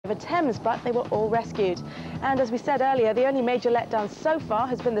River Thames, but they were all rescued. And as we said earlier, the only major letdown so far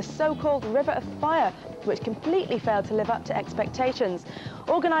has been the so-called River of Fire, which completely failed to live up to expectations.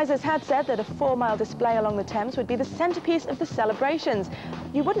 Organisers had said that a 4-mile display along the Thames would be the centrepiece of the celebrations.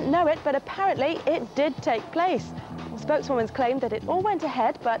 You wouldn't know it, but apparently it did take place. Spokeswoman claimed that it all went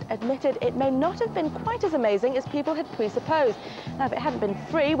ahead, but admitted it may not have been quite as amazing as people had presupposed. Now, if it hadn't been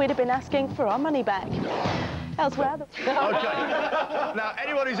free, we'd have been asking for our money back. Elsewhere... OK. Now,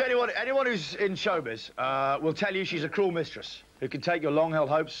 anyone who's in showbiz will tell you she's a cruel mistress who can take your long-held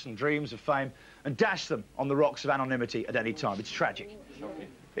hopes and dreams of fame and dash them on the rocks of anonymity at any time. It's tragic.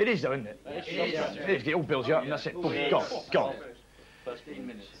 It is, though, isn't it? It is. It all builds you up, and that's it. Boom, gone. 15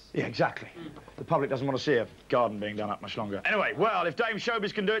 minutes. Yeah, exactly. The public doesn't want to see a garden being done up much longer. Anyway, well, if Dame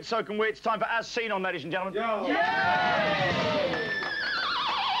Showbiz can do it, so can we. It's time for As Seen On, ladies and gentlemen.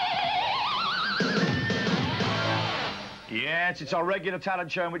 Yes, it's our regular talent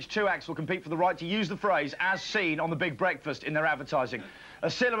show in which 2 acts will compete for the right to use the phrase "as seen" on the Big Breakfast in their advertising. A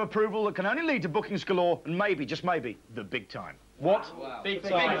seal of approval that can only lead to bookings galore and maybe, just maybe, the big time. What? Wow. Big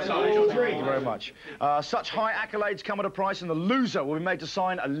time. Thank you very much. Such high accolades come at a price, and the loser will be made to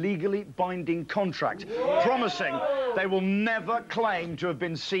sign a legally binding contract, promising they will never claim to have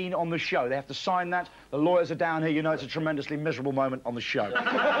been seen on the show. They have to sign that. The lawyers are down here. You know it's a tremendously miserable moment on the show.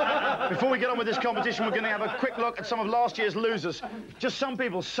 Before we get on with this competition, we're going to have a quick look at some of last year's losers. Just some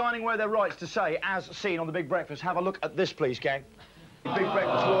people signing away their rights to say, "as seen" on the Big Breakfast. Have a look at this, please, gang. The Big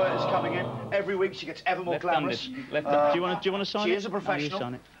Breakfast lawyer is coming in. Every week she gets ever more glamorous. Do you want to sign it? She is a professional.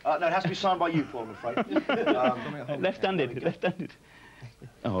 Sign it. No, it has to be signed by you, Paul, I'm afraid. Left-handed. Left-handed.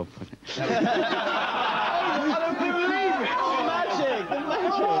 Oh, I don't believe it! Magic!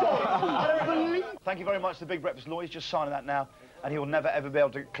 Magic! I don't believe it! Thank you very much to the Big Breakfast lawyer. He's just signing that now, and he will never, ever be able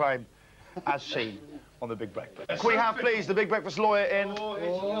to claim "as seen" on the Big Breakfast. Can we have, please, the Big Breakfast lawyer in?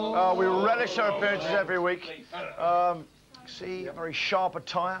 We relish our appearances every week. See, a very sharp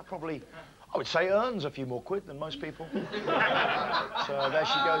attire, probably, I would say, earns a few more quid than most people. So there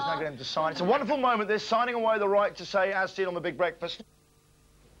she goes, now getting him to sign. It's a wonderful moment, this, signing away the right to say "as seen" on the Big Breakfast.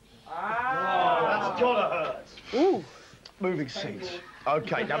 That's gotta hurt. Ooh. Moving seats.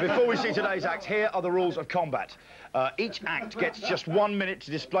 OK, now before we see today's act, here are the rules of combat. Each act gets just 1 minute to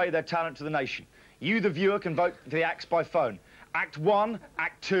display their talent to the nation. You, the viewer, can vote for the acts by phone. Act 1,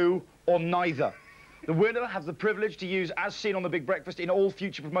 Act 2, or neither. The winner has the privilege to use "as seen" on the Big Breakfast in all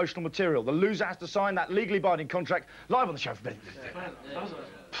future promotional material. The loser has to sign that legally binding contract live on the show.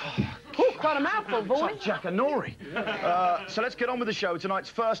 Oh, quite a mouthful, boy. It's like Jackanory. So let's get on with the show. Tonight's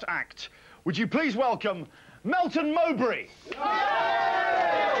first act. Would you please welcome Melton Mowbray? There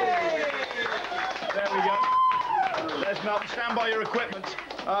we go. There's Melton. Stand by your equipment.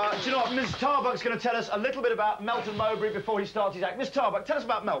 Do you know what? Ms. Tarbuck's going to tell us a little bit about Melton Mowbray before he starts his act. Ms. Tarbuck, tell us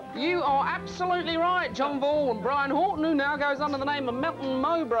about Melton. You are absolutely right, John Vaughan. Brian Horton, who now goes under the name of Melton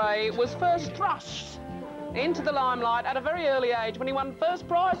Mowbray, was first thrust into the limelight at a very early age when he won first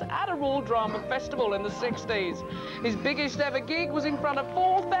prize at a Royal Drama Festival in the 60s. His biggest ever gig was in front of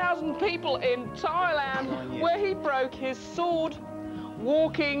 4,000 people in Thailand, where he broke his sword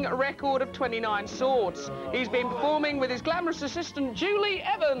walking record of 29 swords. He's been performing with his glamorous assistant Julie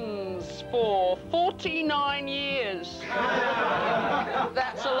Evans for 49 years.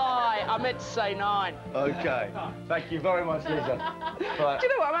 That's a lie. I meant to say 9. OK. Thank you very much, Liza. Do you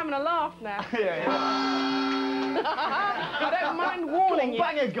know what? I'm having a laugh now. Yeah. I don't mind warning you.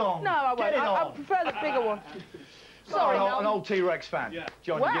 Bang a gong. No, I won't. I prefer the bigger one. Sorry, an old T-Rex fan. Yeah.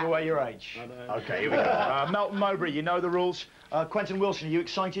 John, you give away your age. I know. OK, here we go. Melton Mowbray, you know the rules. Quentin Wilson, are you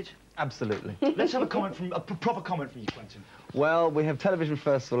excited? Absolutely. Let's have a proper comment from you, Quentin. Well, we have television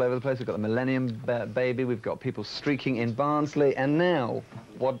firsts all over the place. We've got the Millennium baby. We've got people streaking in Barnsley. And now,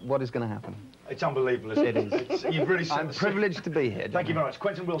 what is going to happen? It's unbelievable, isn't it? You've really I'm privileged to be here. Thank you very much.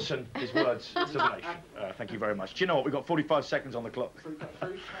 Quentin Wilson, his words to the nation. Thank you very much. Do you know what? We've got 45 seconds on the clock.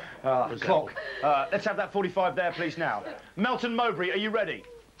 Let's have that 45 there, please, now. Melton Mowbray, are you ready?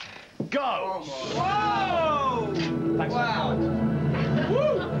 Go! Whoa! Thanks. Wow.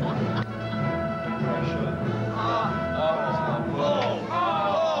 Woo!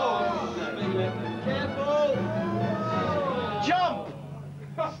 Careful! Jump!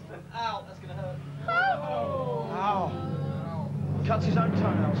 Ow, that's gonna hurt. Ow. Cuts his own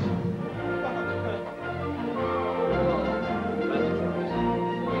toenails.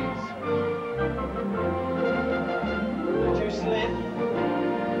 Did you slip?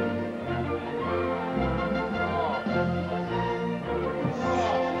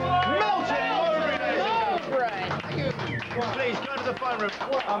 Please, go to the phone phone room.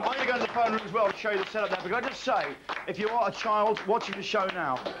 I'm going to go into the phone room as well to show you the setup there. But can I just say, if you are a child watching the show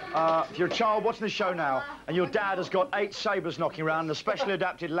now, if you're a child watching the show now, and your dad has got 8 sabres knocking around and a specially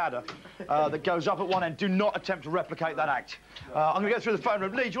adapted ladder that goes up at one end, do not attempt to replicate that act. I'm going to go through the phone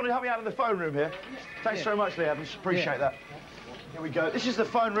room. Lee, do you want to help me out in the phone room here? Thanks very much, Lee Evans. Appreciate that. Here we go. This is the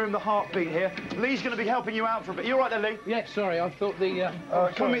phone room, the heartbeat here. Lee's going to be helping you out for a bit. You all right there, Lee? Yeah, sorry, I thought the...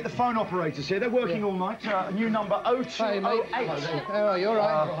 come and meet the phone operators here. They're working all night. New number 0208. Oh, you're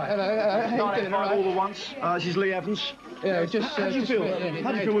right. Hello. How you doing? All the once. This is Lee Evans. Yeah, just... How do you feel?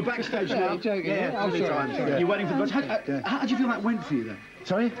 How do you feel? We're backstage now. You're joking. Yeah, I'm sorry. You're waiting for the... How do you feel that went for you, then?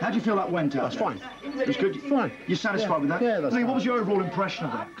 Sorry? How do you feel that went out? That's fine. It was good? Fine. You're satisfied with that? Yeah, that's Lee, what fine. was your overall impression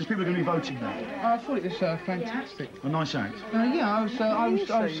of that? Because people are going to be voting now. I thought it was fantastic. A nice act. Yeah, I was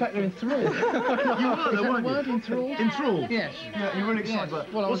sat there enthralled. You were there, weren't you? Enthralled? Enthralled? Yes. Yeah, you're really excited about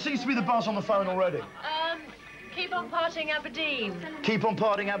it. Well, What seems to be the buzz on the phone already? Keep on partying Aberdeen. Keep on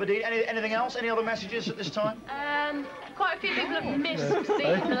partying Aberdeen. Anything else? Any other messages at this time? Quite a few people have missed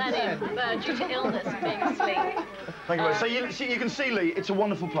the Millennium due to illness and being asleep. Thank you very much. So you can see, Lee, it's a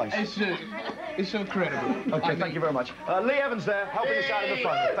wonderful place. It's incredible. Okay, thank you very much. Lee Evans there, helping us out in the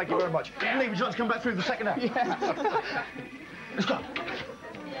front. Thank you very much. Lee, would you like to come back through the second act? Yeah. Let's go.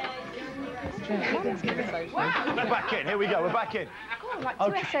 We're back in. Here we go. We're back in. Like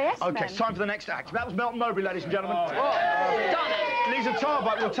two SAS men. Okay, it's time for the next act. That was Melton Mowbray, ladies and gentlemen. Done it. Liza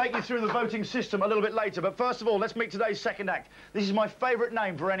Tarbuck will take you through the voting system a little bit later, but first of all, let's meet today's second act. This is my favourite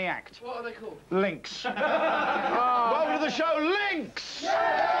name for any act. What are they called? Lynx. Welcome to the show, Lynx!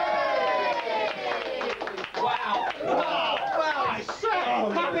 Wow.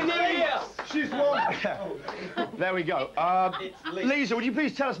 Happy New Year! She's won. There we go. Liza, would you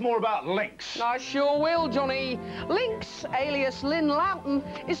please tell us more about Lynx? I sure will, Johnny. Lynx, alias Lynn Loughton,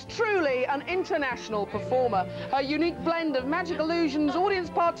 is truly an international performer. Her unique blend of magic illusions, audience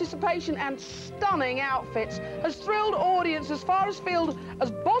participation and stunning outfits has thrilled audiences as far afield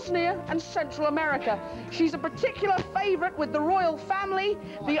as Bosnia and Central America. She's a particular favourite with the royal family,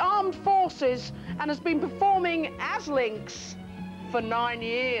 the armed forces, and has been performing as Lynx for 9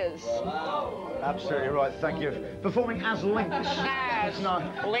 years. Absolutely right, thank you. Performing as Lynx. As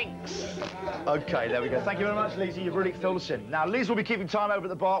Lynx. Okay, there we go. Thank you very much, Liza. You've really filled us in. Now, Liza will be keeping time over at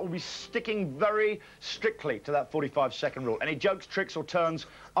the bar. We'll be sticking very strictly to that 45-second rule. Any jokes, tricks or turns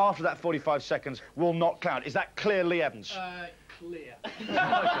after that 45 seconds will not count. Is that clear, Lee Evans? Clear. Thank you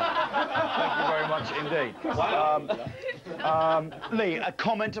very much indeed. Lee, a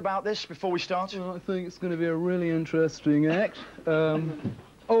comment about this before we start? Well, I think it's going to be a really interesting act.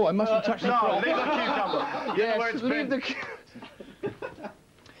 Oh, I mustn't touch the No, leave the cucumber. You know where it's been.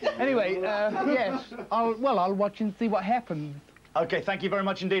 Anyway, yes, I'll watch and see what happens. Okay, thank you very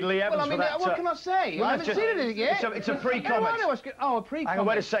much indeed, Lee Evans, Well, I mean, for that. what can I say? well, I haven't just- seen it yet. It's a pre-comment. Oh, a pre-comment. Hang on,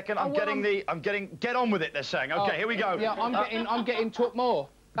 wait a second. Oh, well, I'm getting. Get on with it. They're saying. Okay, here we go. Yeah, I'm getting talk more.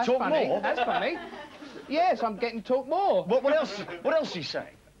 That's Talk funny. more? That's funny. Yes, I'm getting talk more. What else? What else are you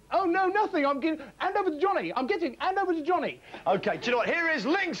saying? Oh no, nothing. I'm getting hand over to Johnny. I'm getting hand over to Johnny. Okay, do you know what? Here is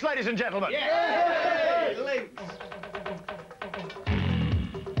Lynx, ladies and gentlemen. Yay! Lynx.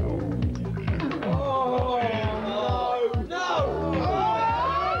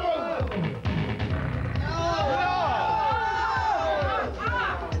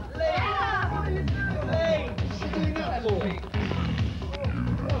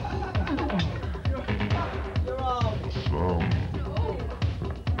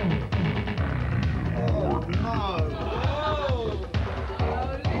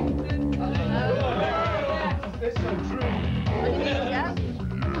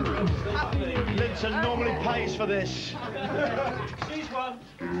 Linton normally pays for this. She's one.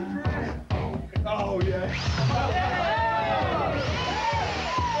 Oh, yeah.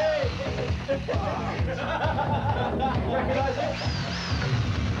 Recognise it?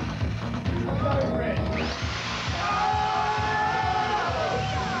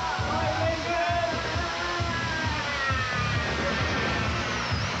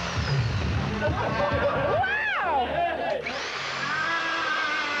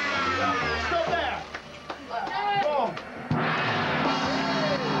 Stop there. Wrong.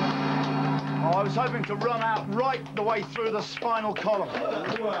 Oh, I was hoping to run out right the way through the spinal column.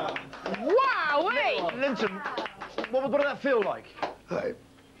 Wow-wee! Linton, what did that feel like? It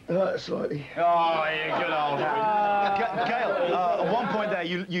hurt slightly. Oh, you good old hand. Gail, at one point there,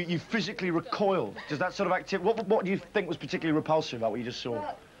 you physically recoiled. Does that sort of activity... What do you think was particularly repulsive about what you just saw?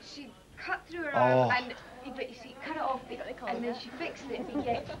 Well, she cut through her arm Oh. but she cut it off and then she fixed it to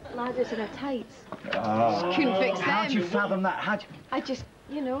get Liza's in her tights. Oh. She couldn't fix them. How'd you fathom that? I just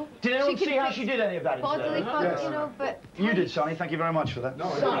you know. Did anyone see how she did any of that? Bodily fun, you know, but... You did, Sonny. Thank you very much for that. No,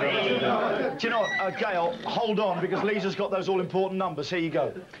 do you know what, Gail, hold on, because Liza's got those all-important numbers. Here you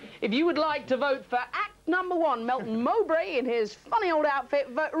go. If you would like to vote for Act number 1, Melton Mowbray in his funny old outfit,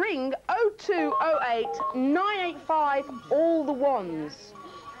 ring 0208 985 all the ones.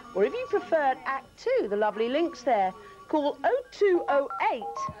 Or if you preferred Act 2, the lovely Lynx there, call 0208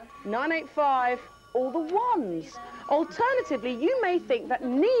 985 all the ones. Alternatively, you may think that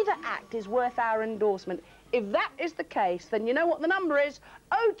neither act is worth our endorsement. If that is the case, then you know what the number is,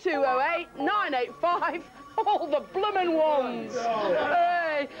 0208 985 all the bloomin' ones.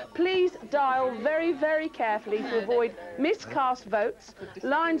 Hey, please dial very, very carefully to avoid miscast votes.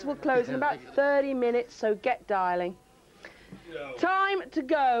 Lines will close in about 30 minutes, so get dialing. Time to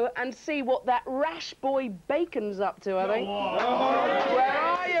go and see what that rash boy Bacon's up to, I think. Where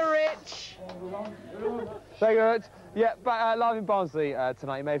are you, Rich? Thank you, Rich. Yeah, live in Barnsley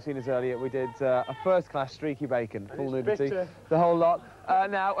tonight. You may have seen us earlier. We did a first-class streaky bacon, full nudity, the whole lot.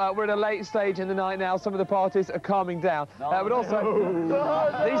 Now, we're at a late stage in the night now. Some of the parties are calming down. But also,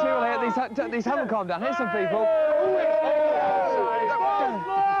 these people here, these haven't calmed down. Here's some people.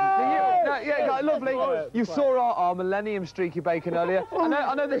 Yeah, guys, lovely. You saw our Millennium streaky bacon earlier.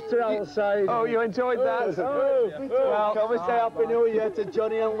 I know this. Oh, you enjoyed that? Well, can we say Happy New Year to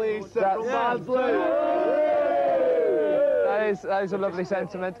Johnny and Lisa from Barnsley? That is a lovely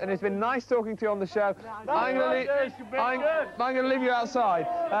sentiment, and it's been nice talking to you on the show. I'm going to leave you outside.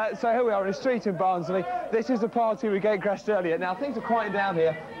 So here we are in a street in Barnsley. This is the party we gatecrashed earlier. Now, things are quieting down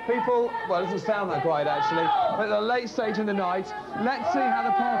here. People, well, it doesn't sound that quiet, actually, but at a late stage in the night. Let's see how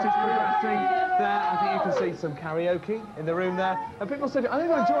the party's progressing. There, I think you can see some karaoke in the room there. And people sitting, I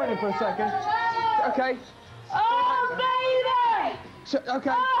think I'll join in for a second. OK. Oh, baby!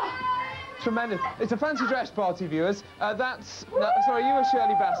 OK. Tremendous. It's a fancy dress party, viewers. Sorry, you were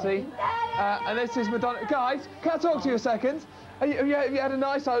Shirley Bassey. And this is Madonna. Guys, can I talk to you a second? Have you had a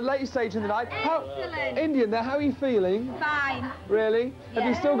nice late stage in the night? Excellent. Indian there, how are you feeling? Fine. Really? Yeah. Have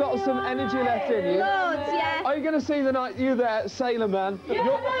you still got some energy left in you? Loads, yeah. Are you going to see the night you there, Sailor Man?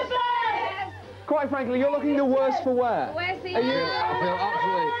 Quite frankly, you're looking the worst for wear. Where's the... Are you? I feel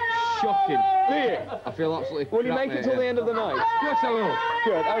absolutely shocking. Do you? I feel absolutely Will you make it till the end of the night? Yes, I will.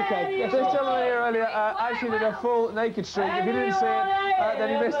 Good, OK. This gentleman here earlier actually did a full naked streak. If you didn't see it,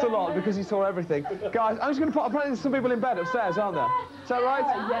 then you missed a lot because he saw everything. Guys, I'm just going to put... Apparently there's some people in bed upstairs, aren't there? Is that right?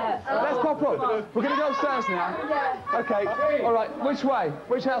 Yes. Let's pop up. We're going to go upstairs now. OK. All right, which way?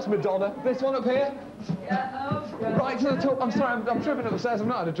 Which house, Madonna? This one up here? Right to the top. I'm sorry, I'm tripping up the stairs. I've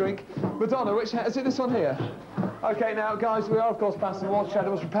not had a drink. Madonna, which house? Is it this one here? OK, now, guys, we are, of course, passing the watch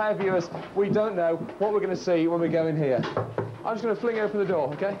shadows. Prepare, viewers. We don't know what we're going to see when we go in here. I'm just going to fling open the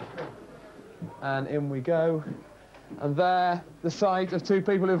door, OK? And in we go. And there, the sight of two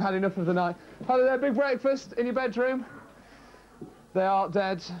people who've had enough of the night. Hello there, big breakfast in your bedroom. They are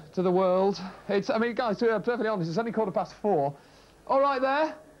dead to the world. I mean, guys, to be perfectly honest, it's only 4:15. All right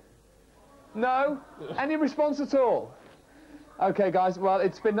there? No? Any response at all? OK, guys, well,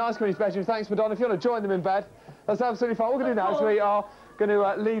 it's been nice coming to his bedroom. Thanks, Madonna. If you want to join them in bed, that's absolutely fine. What we're going to do now is we are going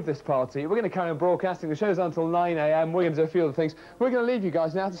to leave this party. We're going to carry on broadcasting. The show's on until 9 AM. We're going to do a few other things. We're going to leave you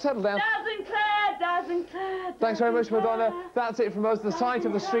guys now to settle down. Thanks very much, Madonna. That's it from us. The sight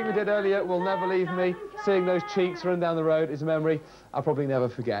of the street we did earlier will never leave me. Seeing those cheeks run down the road is a memory I'll probably never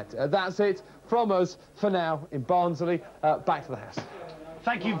forget. That's it from us for now in Barnsley. Back to the house.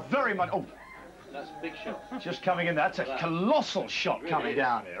 Thank you very much. Oh. That's a big shot. Just coming in. That's a colossal shot coming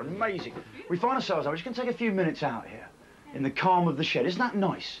down here. Amazing. We find ourselves, we're just going to take a few minutes out here in the calm of the shed. Isn't that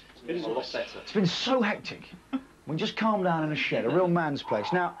nice? It is a lot better. It's been so hectic. We can just calm down in a shed, a real man's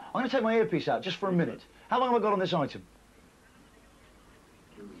place. Now, I'm going to take my earpiece out just for a minute. How long have I got on this item?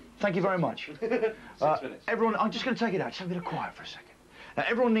 Thank you very much. 6 minutes. Everyone, I'm just going to take it out. Just have a bit of quiet for a second. Now,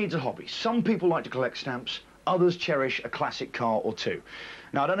 everyone needs a hobby. Some people like to collect stamps. Others cherish a classic car or two.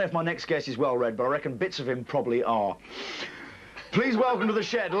 Now, I don't know if my next guest is well read, but I reckon bits of him probably are. Please welcome to the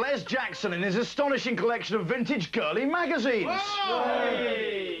shed, Les Jackson in his astonishing collection of vintage girly magazines.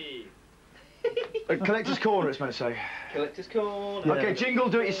 Collector's Corner, it's meant to say. Collector's Corner. OK, jingle,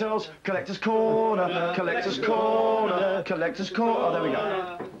 do it yourselves. Collector's Corner, Collector's Corner, Collector's Corner. Oh, there we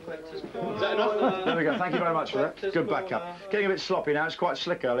go. Is that enough? There we go, thank you very much for that. Good backup. Getting a bit sloppy now, it's quite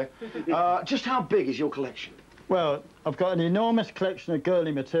slick earlier. Just how big is your collection? Well, I've got an enormous collection of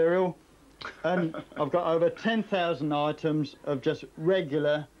girly material, and I've got over 10,000 items of just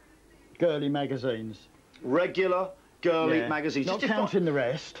regular girly magazines. Regular girly magazines? Not counting the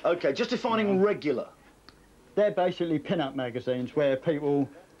rest. OK, just defining regular. They're basically pin-up magazines where people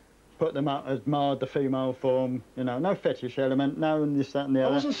put them up, admired the female form, you know, no fetish element, no this, that and the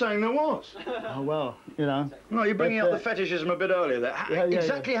other. I wasn't saying there was. Oh, well, you know. No, you're bringing up the fetishism a bit earlier there. Yeah,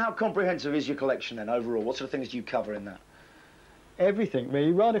 Exactly how comprehensive is your collection then, overall? What sort of things do you cover in that? Everything,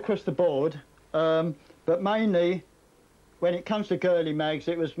 really, right across the board. But mainly, when it comes to girly mags,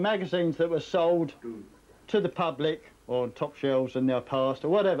 it was magazines that were sold to the public, or on top shelves in their past, or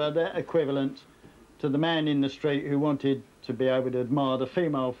whatever, their equivalent to the man in the street who wanted to be able to admire the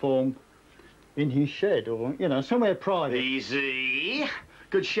female form in his shed, or, you know, somewhere private. Easy.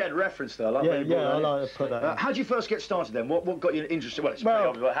 Good shed reference, though. I like I like to put that in. How did you first get started, then? What got you interested? Well, it's pretty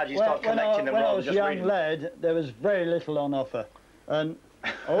obvious, but how did you start collecting them when I rather was than a just young reading lad, there was very little on offer. And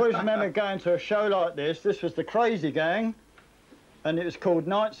I always remember going to a show like this. This was the Crazy Gang, and it was called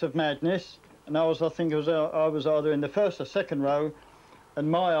Nights of Madness. And I think I was either in the first or second row, and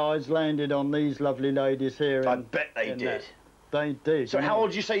my eyes landed on these lovely ladies here. I bet they did. They did. So how old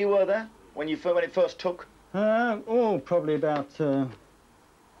did you say you were there when it first took? Probably about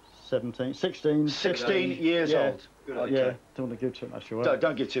 16. 16 years old. Good idea. Yeah, don't want to give too much away.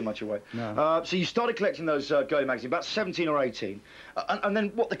 Don't give too much away. No. So you started collecting those girly magazines about 17 or 18, and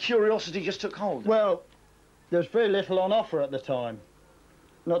then what? The curiosity just took hold. Well, there was very little on offer at the time.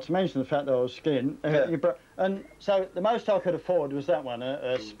 Not to mention the fact that I was skint. And so the most I could afford was that one,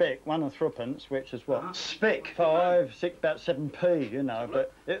 a Spick, 1 and 3pence, which is what? Spick? 5, 6, about 7p, you know,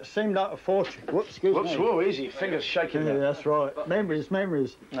 but it seemed like a fortune. Whoops, excuse me. Whoa, easy, fingers shaking there. That's right. Memories.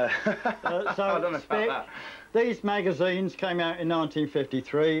 I don't know about that. These magazines came out in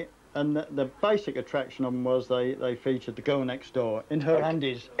 1953, and the basic attraction of them was they featured the girl next door in her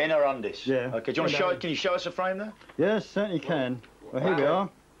undies. In her undies? Yeah. Okay, do you want to show? Can you show us a frame there? Yes, certainly can. Well, here we are.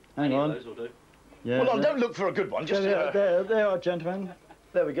 Hang on. Those will do. Yeah. Well, don't look for a good one. Just there are, gentlemen.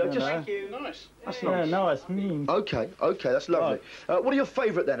 There we go. Thank you. Nice. That's nice. Yeah, nice. Okay, that's lovely. Right. What are your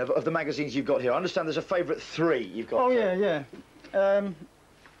favourite then of the magazines you've got here? I understand there's a favourite 3 you've got. Oh yeah.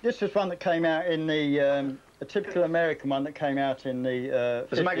 This was one that came out in the a typical American one that came out in the.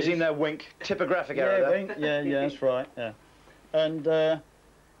 There's a magazine there, Wink, typographic era there. Wink. Yeah, that's right. Yeah, and.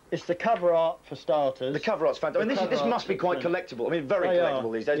 It's the cover art for starters. The cover art's fantastic. I mean, this must be quite collectible. I mean, very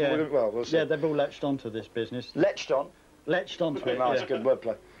collectible these days. Yeah. Well, we'll see. Yeah, they've all latched onto this business. Latched on? Latched onto it, nice, good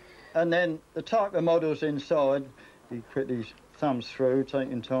wordplay. And then the type of models inside, you put these thumbs through,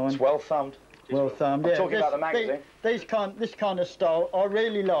 taking time. It's well thumbed. Well thumbed, I'm talking about the magazine. This kind of style, I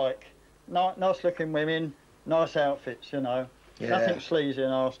really like. Nice looking women, nice outfits, you know. Yeah. Nothing sleazy and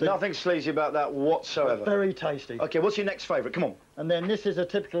nasty. Nothing sleazy about that whatsoever. Very tasty. OK, what's your next favourite? Come on. And then this is a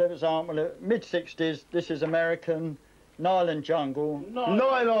typical example, mid-60s, this is American, Nylon Jungle.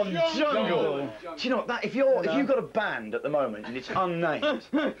 Nylon Jungle! Do you know what, if you've got a band at the moment and it's unnamed,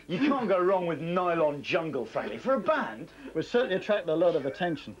 you can't go wrong with Nylon Jungle, frankly. For a band... It would certainly attract a lot of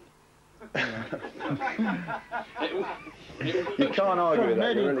attention. You can't argue with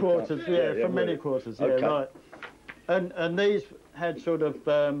that. Many quarters, from many quarters, okay. Right. And these had sort of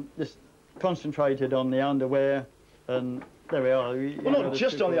this concentrated on the underwear, and there we are. Well, not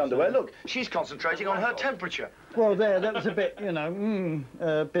just on the underwear. Look, she's concentrating on her temperature. Well, that was a bit, you know,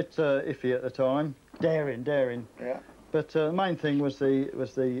 a bit iffy at the time. Daring. Yeah. But the main thing was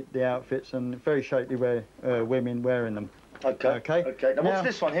the outfits and very shapely women wearing them. Okay. Now, what's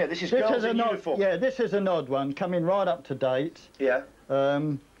this one here? This is girls in uniform. Yeah, this is an odd one, coming right up to date. Yeah.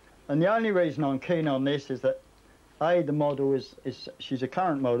 And the only reason I'm keen on this is that the model she's a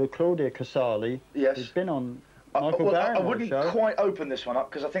current model, Claudia Casali. Yes. Who's been on Michael I wouldn't quite open this one up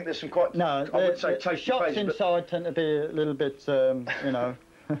because I think there's some quite. No, I would say the shots inside tend to be a little bit, you know,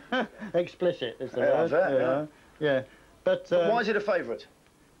 explicit is the word. Yeah. But why is it a favourite?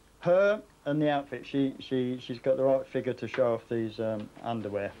 Her and the outfit. She's got the right figure to show off these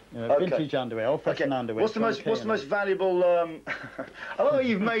underwear. You know, vintage underwear, old-fashioned underwear. What's the most valuable? I love how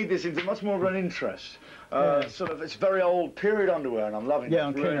you've made this into much more of an interest. Sort of, it's very old period underwear, and I'm loving it. Yeah,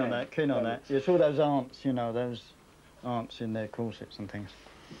 I'm keen on that. Keen on that. It's all those aunts, you know, those aunts in their corsets and things.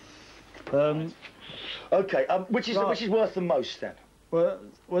 Okay. Which is worth the most then? Well,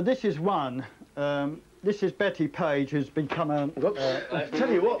 this is one. This is Betty Page, who's become a...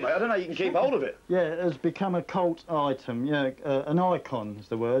 tell you what, mate, I don't know how you can keep hold of it. Yeah, it has become a cult item. Yeah, an icon is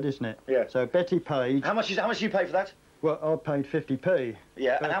the word, isn't it? Yeah. So Betty Page... How much do you pay for that? Well, I paid 50p.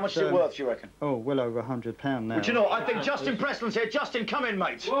 Yeah, and how much is it worth, do you reckon? Oh, well over £100 now. Well, do you know, I think Justin Pressland's here. Justin, come in,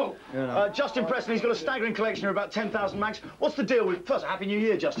 mate. Whoa. Justin Pressland, he's got a staggering collection of about 10,000 mags. What's the deal with... First, Happy New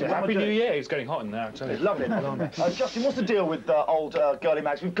Year, Justin. Yeah, Happy New Year. It's getting hot in there, I tell you. Lovely. Justin, what's the deal with old girly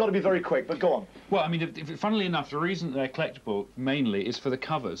mags? We've got to be very quick, but go on. Well, I mean, funnily enough, the reason they're collectible mainly is for the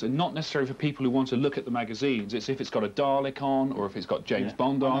covers, and not necessarily for people who want to look at the magazines. It's if it's got a Dalek on, or if it's got James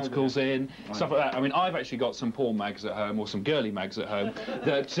Bond articles in, stuff like that. I mean, I've actually got some porn mags at home, or some girly mags at home,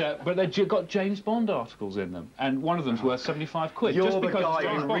 that, but they've got James Bond articles in them, and one of them's worth 75 quid. You're just the because guy it's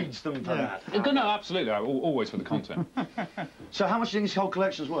James who Bond. reads them for that. No, absolutely, always for the content. So how much do you think this whole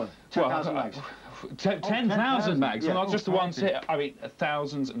collection's worth? 10,000 mags? 10,000 mags, yeah. well, not just the ones here. I mean,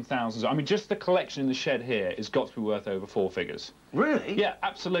 thousands and thousands. I mean, just the collection in the shed here has got to be worth over 4 figures. Really? Yeah,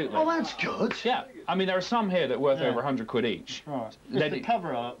 absolutely. Oh, that's good. Yeah, I mean, there are some here that are worth over 100 quid each. Right. It's the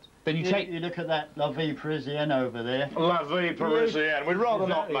cover art. Then you take... You look at that La Vie Parisienne over there. La Vie Parisienne. We'd rather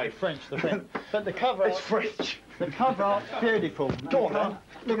not, mate. French, the French. But the cover art... It's French. The cover art's beautiful. Go on, then.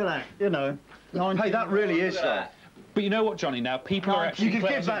 Look at that, you know. Hey, that really is, though. But you know what, Johnny, now, people are actually... You could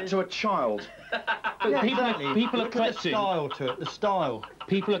give that to a child. Yeah, people are Look collecting... the style to it, the style.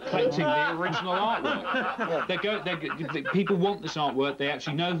 People are collecting the original artwork. People want this artwork, they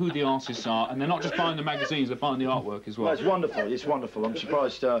actually know who the artists are, and they're not just buying the magazines, they're buying the artwork as well. Well, it's wonderful, it's wonderful. I'm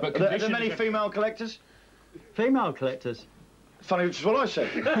surprised. Are there many female collectors? Female collectors? Funny, which is what I said.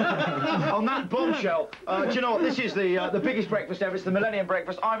 On that bombshell, do you know what? This is the biggest breakfast ever. It's the Millennium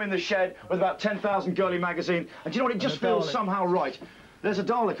breakfast. I'm in the shed with about 10,000 girly magazine, and do you know what? It just feels somehow right. There's a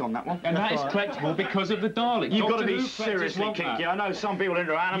Dalek on that one. And that is collectible because of the Dalek. You've got to be seriously kinky. I know some people are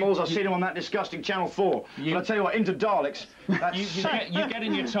into animals. I've seen them on that disgusting Channel 4. But I tell you what, into Daleks, that's you get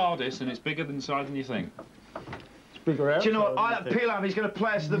in your TARDIS and it's bigger inside than you think. It's bigger out. Do you know what? Eilert Pilarm, he's going to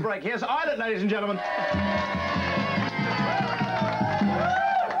play us to the break. Here's Eilert, ladies and gentlemen.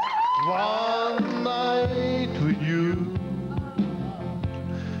 One night with you,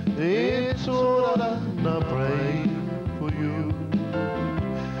 it's all I pray for you.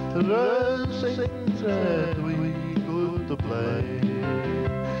 The things that we could to play,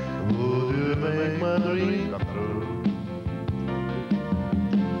 would you make my dream come true?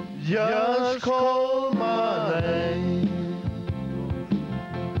 Just call my name,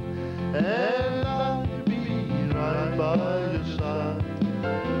 and I'll be right by your side.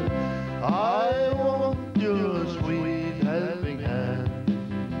 I want your sweet helping hand,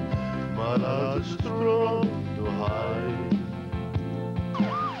 my love is strong to hide.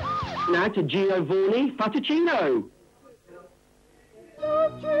 Now to Giovanni Fettuccino.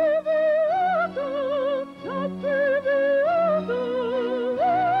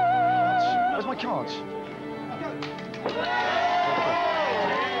 Where's my cards?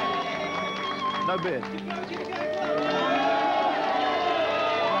 No beer.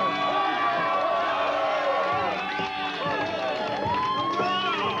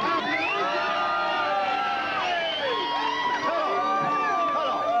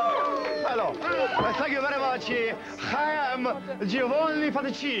 Thank you very much. I am Giovanni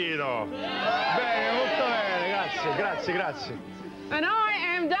Fettuccino. Bene, molto bene, grazie. And I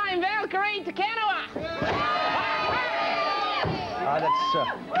am Dame Valkyrie Takanawa.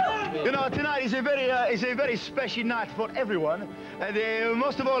 You know, tonight is a very special night for everyone, and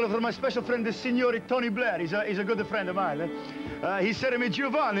most of all for my special friend, the Signore Tony Blair. He's a good friend of mine. He said to me,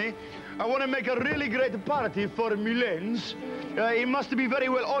 Giovanni, I want to make a really great party for millions. It must be very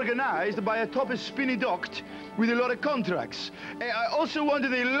well organized by a top spinny doct with a lot of contracts. I also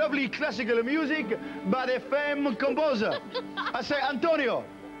wanted a lovely classical music by the famed composer. I say, Antonio,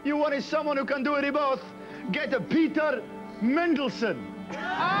 you wanted someone who can do it both? Get a Peter Mendelssohn.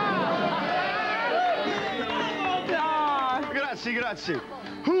 Grazie.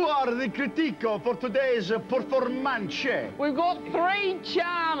 Who are the critico for today's performance? We've got 3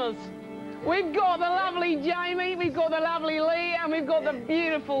 charmers. We've got the lovely Jamie, we've got the lovely Lee, and we've got the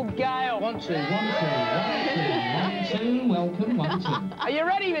beautiful Gail. One, two. Welcome, 1, 2. Are you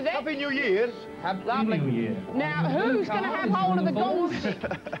ready with that? Happy New Year. Happy New Year. Now, who's going to have hold of the gong stick?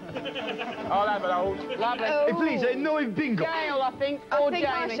 I'll have it hold. Lovely. Hey, please, no bingo. Gail, I think, or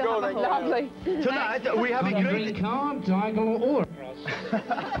Jamie. Lovely. Tonight, we have a great... card, diagonal, or...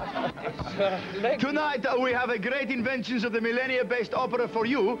 Tonight, we have a great inventions of the millennia-based opera for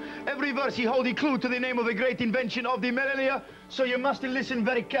you. Every verse he hold a clue to the name of a great invention of the millennia, so you must listen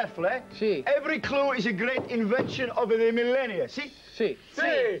very carefully. Si. Every clue is a great invention of the millennia. See? Si.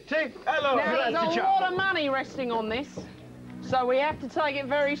 Hello. Now, there's a lot of money resting on this, so we have to take it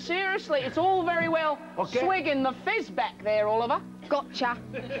very seriously. It's all very well swigging the fizz back there, Oliver. Gotcha.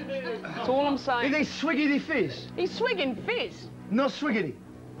 That's all I'm saying. Is he swigging the fizz? He's swigging fizz. No swiggity.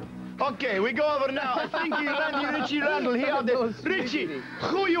 Okay, we go over now. Thinky, Randy, Richie, Randall, here are the... Richie,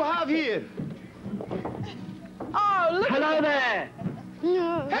 who you have here? Oh, look. Hello there.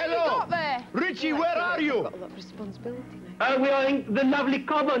 Hello. Who you got there? Richie, where are you? Got a lot of responsibility now. We are in the lovely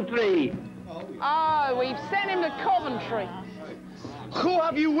Coventry. Oh, we've sent him to Coventry. Who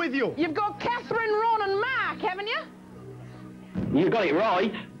have you with you? You've got Catherine, Ron and Mark, haven't you? You got it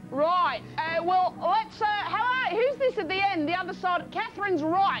right. Right. Well, let's... who's this at the end, the other side? Catherine's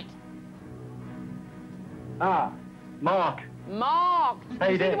right. Ah, Mark. Mark. How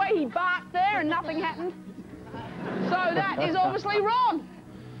you See the doing? way he barked there and nothing happened? So that is obviously Ron.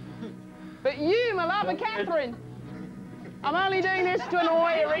 But you, my love, are Catherine. I'm only doing this to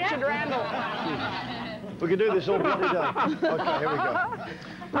annoy Richard Randall. We can do this all bloody day. Okay, here we go.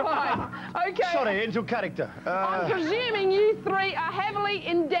 Right, okay. Sorry, into character. I'm presuming you three are heavily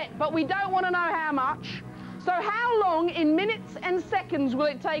in debt, but we don't want to know how much. So how long, in minutes and seconds, will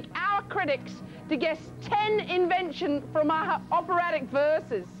it take our critics to guess 10 invention from our operatic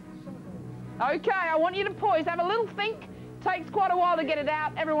verses? Okay, I want you to poise, have a little think. Takes quite a while to get it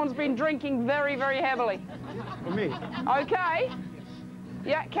out. Everyone's been drinking very, very heavily. For me? Okay.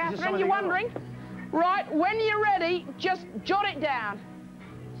 Yeah, Catherine, you're wondering? Right, when you're ready, just jot it down.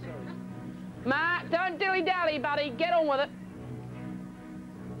 Mark, don't dilly-dally, buddy. Get on with it.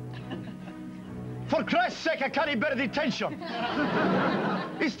 For Christ's sake, I can't bear the tension.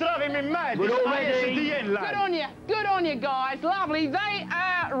 It's driving me mad. We're all It's ready. at the end, lad. Good on you, guys. Lovely. They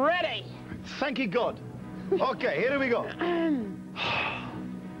are ready. Thank you, God. Okay, here we go.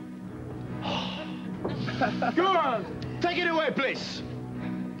 Go on. Take it away, please.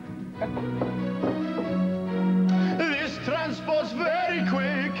 This transport's very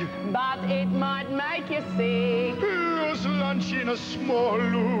quick. But it might make you sick. Lose lunch in a small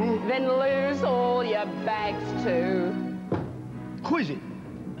loo. Then lose all your bags too. Who is it?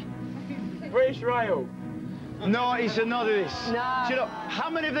 British Rail. No, it's another this. No. Do you know, how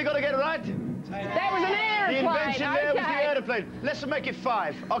many have they got to get right? That was an aeroplane. The invention there was the Okay. aeroplane. Let's make it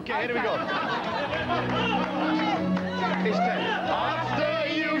 5. Okay, here we go. It's 10.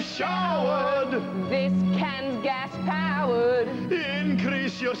 After you showered, This can's gas-powered.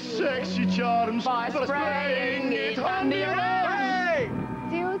 increase your sexy charms By spraying it on the Hey!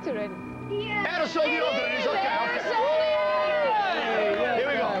 Deodorant. Aerosol deodorant is okay. Here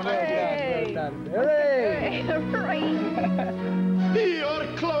we go. Your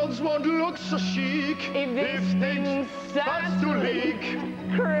clothes won't look so chic If this thing starts to leak.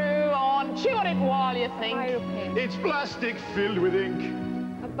 Crew on. Chew on it while you think. Biro pen. It's plastic filled with ink.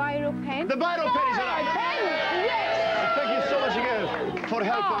 A biro pen. The biro pen is right. Yes. Thank you so much again for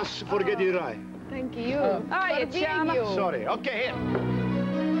helping us for getting it right. Thank you. Hiya, charmer. Sorry. Okay, here.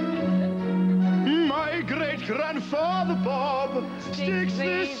 My great-grandfather Bob sticks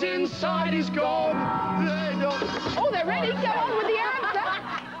this inside his gob. They don't... Oh, they're ready. Go on with the answer.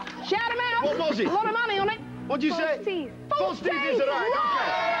 Shout them out. What was it? A lot of money on it. What'd you say? False teeth. False teeth is right.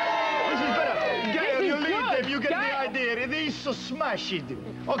 Okay. This is better. Gail, This you is lead good. them. You get the Gail. idea. It is so smashed.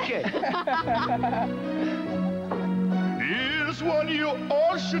 Okay. Here's one you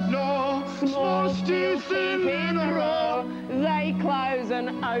all should know. Small teeth in a row. They close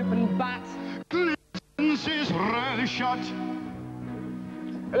and open, but... This is really shut.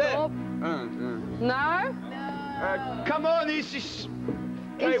 No? Come on, this is...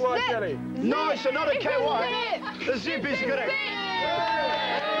 It's zip. No, it's another It's KY. a zip. The zip is correct.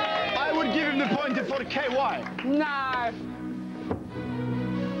 I would give him the point for KY. No.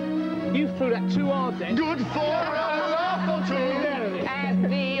 You threw that too hard then. Good for a laugh or two. As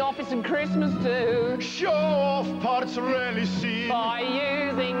the office and Christmas do. Show off parts rarely seen. By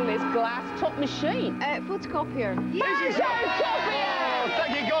using this glass top machine. Photocopier. Photocopier!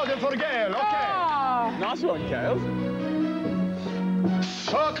 Thank you, God, for Gail. Okay. Oh. Nice one, Gail.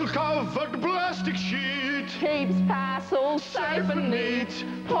 Circle-covered plastic sheet. Keeps parcels safe and neat.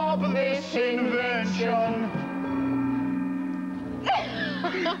 Pop this invention.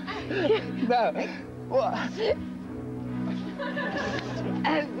 No. What?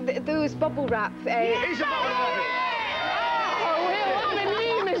 Those bubble wrap. It's a bubble wrap. Oh, we're loving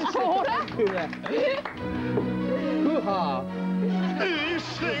you, Miss Porter. Hoo-ha. These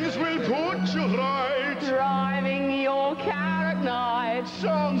things will put you right. Driving your car at night.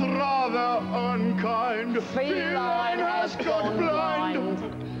 Sounds rather unkind. Feline has gone blind.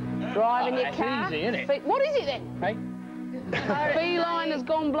 Driving your that's car. easy, isn't it? What is it then? Hey? Feline has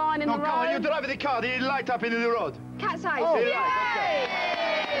gone blind in No, the come on, you road. drive the car, the light up in the road. Cat's eyes. Oh, Yay!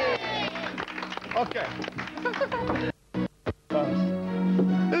 Okay.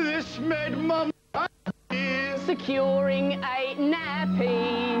 This made Mum Secure securing a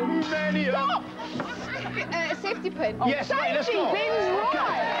nappy. Stop! Safety pin. Oh, yes, mate, let's go. Safety pin's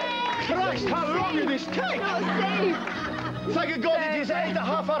right. Christ, how long did this take? Thank God it is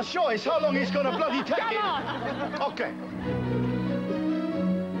 8.5-hour choice. How long is gonna bloody take Come it? on. Okay.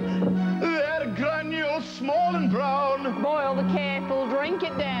 They're granules, small and brown. Boil the careful, drink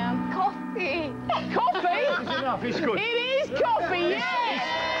it down. Coffee. Coffee? It's enough, it's good. It is coffee, yes!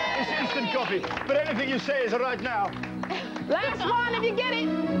 It's instant coffee, but anything you say is right now. Last one if you get it.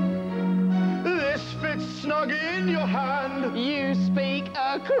 This fits snug in your hand. You speak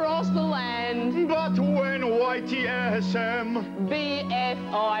across the land. But when YTSM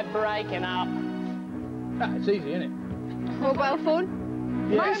BFI breaking up. Ah, it's easy, isn't it? Mobile phone.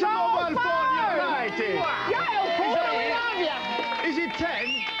 Yeah. It's a mobile phone, you're right. Gail, we love you. Is it 10?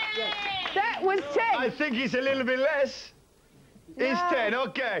 Yes. That was 10. I think it's a little bit less. It's 10,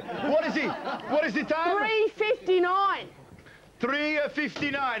 okay. What is it? What is the time? 3:59.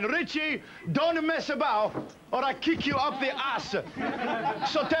 3:59. Richie, don't mess about, or I kick you up the ass.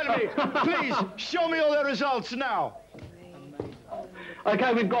 So tell me, please, show me all the results now.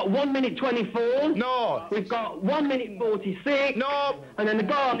 Okay, we've got 1 minute 24. No. We've got 1 minute 46. No. And then the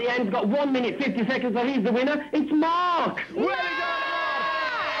guy at the end's got 1 minute 50 seconds, so he's the winner. It's Mark. Well done,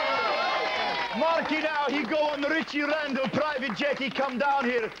 Mark. Marky now, he go on the Richie Randall private jet, he come down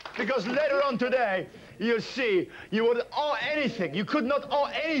here, because later on today, you'll see, you would owe anything. You could not owe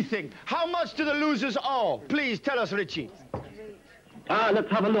anything. How much do the losers owe? Please tell us, Richie.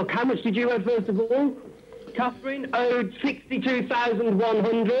 Let's have a look. How much did you owe, first of all? Catherine owed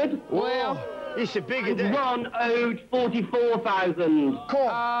 62,100. Well, it's a big day. Ron owed 44,000.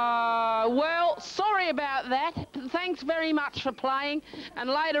 Well, sorry about that. Thanks very much for playing. And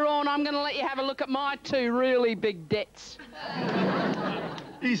later on, I'm going to let you have a look at my 2 really big debts.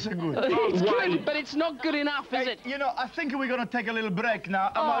 It's good. It's good, but it's not good enough, is it? You know, I think we're going to take a little break now.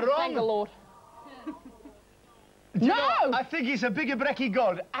 Am I wrong? Thank the Lord. No! You know, I think it's a bigger break he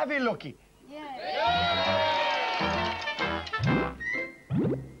got. Have a looky.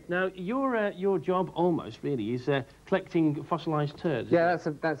 Now, your job almost really is collecting fossilised turds. Yeah,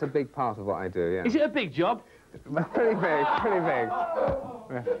 that's a big part of what I do. Yeah. Is it a big job? Pretty big, pretty big.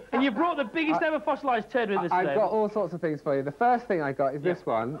 Yeah. And you brought the biggest ever fossilised turd with us today. I've got all sorts of things for you. The first thing I got is this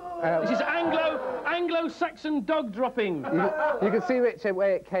one. This is Anglo-Saxon dog dropping. You can see which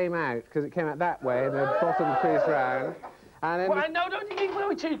way it came out, because it came out that way, and the bottom creased round. And then well, no, don't think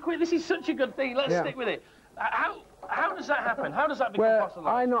we're too quick. This is such a good thing. Let's stick with it. How does that happen? How does that become fossilised?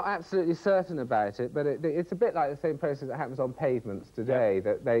 I'm not absolutely certain about it, but it's a bit like the same process that happens on pavements today,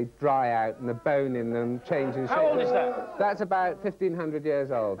 that they dry out and the bone in them changes shape. How old is that? That's about 1,500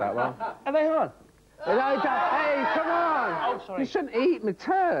 years old, that one. Are they hard? Hey, come on! Oh, sorry. You shouldn't eat my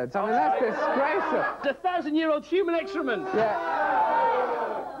turds. I mean, that's disgraceful. It's a 1,000-year-old human excrement. Yeah.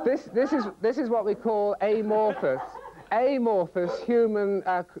 This is what we call amorphous human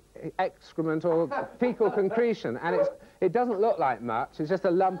excrement or fecal concretion, and it doesn't look like much. It's just a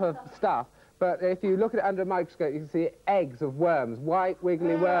lump of stuff. But if you look at it under a microscope, you can see eggs of worms, white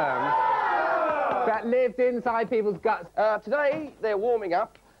wiggly worms that lived inside people's guts. Today they're warming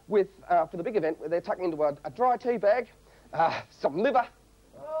up with for the big event where they're tucking into a dry tea bag, some liver,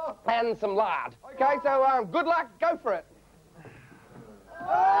 and some lard. Okay, so good luck. Go for it.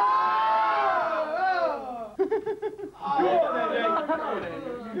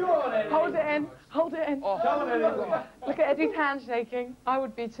 Hold it in. Hold it in. Look at Eddie's hand shaking. I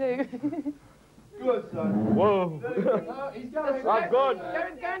would be too. Good, son. Whoa. He's going. I'm good. Go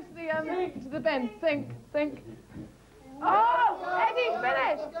into the bin. Think. Oh! Eddie's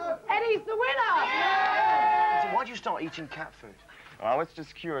finished. Eddie's the winner. Why'd you start eating cat food? I was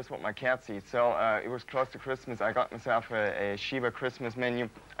just curious what my cats eat, so it was close to Christmas. I got myself a Shiba Christmas menu.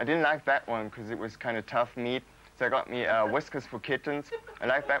 I didn't like that one because it was kind of tough meat, so I got me Whiskers for Kittens. I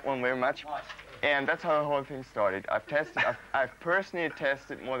like that one very much, and that's how the whole thing started. I've personally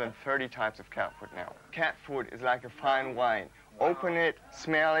tested more than 30 types of cat food now. Cat food is like a fine wine. Open it,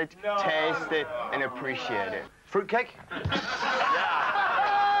 smell it, taste it, and appreciate it. Fruitcake?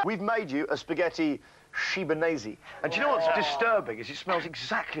 We've made you a spaghetti Shibanese. And do you know what's disturbing is it smells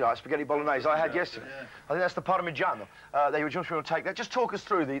exactly like spaghetti bolognese I had yesterday. I think that's the Parmigiano. They were just going to take that. Just talk us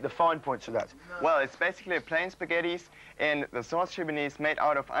through the fine points of that. Well, it's basically a plain spaghettis, and the sauce Shibanese made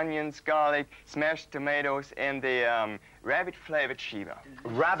out of onions, garlic, smashed tomatoes, and the rabbit-flavored Shiba.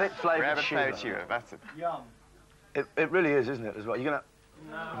 Rabbit-flavored Rabbit-flavored Shiba, that's it. Yum. It really is, isn't it, as well? You're going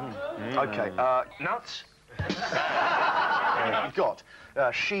to... Okay, nuts? You've got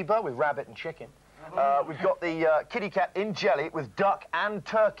Shiba with rabbit and chicken. We've got the kitty cat in jelly with duck and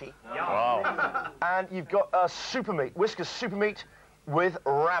turkey. Wow. And you've got super meat, Whiskas super meat with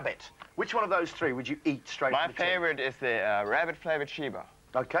rabbit. Which one of those three would you eat straight My from the tin? favorite is the rabbit-flavored Sheba.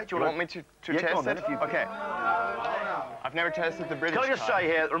 Okay, do you want me to test it? Okay. I've never tested the British Can I just say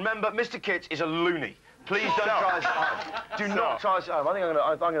here, remember, Mr. Kitts is a loony. Please don't try this at home. Do not try this at home. I think I'm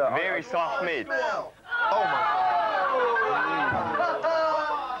gonna... Very soft meat. Oh, my...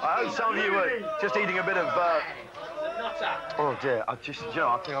 I hope some of you were just eating a bit of... Oh, dear. I think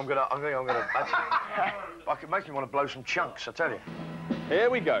I'm gonna... Actually, it makes me want to blow some chunks, I tell you. Here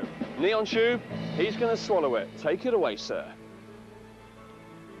we go. Neon tube, he's going to swallow it. Take it away, sir.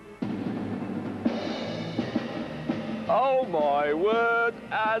 Oh, my word.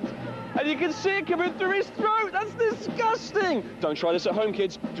 And you can see it coming through his throat. That's disgusting. Don't try this at home,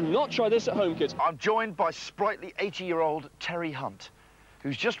 kids. Do not try this at home, kids. I'm joined by sprightly 80-year-old Terry Hunt,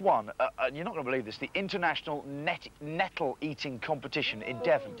 who's just won, and you're not going to believe this, the International Nettle-Eating Competition in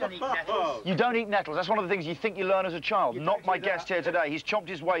Devon. Don't eat nettles. You don't eat nettles. That's one of the things you think you learn as a child. Not my guest here today. He's chomped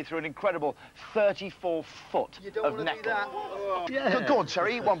his way through an incredible 34 foot of nettle. Yeah. Go on,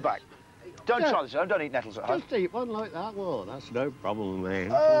 Terry, eat one back. Don't try this at home. Don't eat nettles at home. Just eat one like that. Well, that's no problem,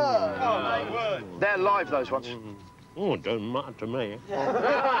 man. Oh, my word. They're live, those ones. Oh, it doesn't matter to me.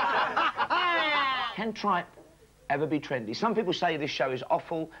 Can tripe ever be trendy? Some people say this show is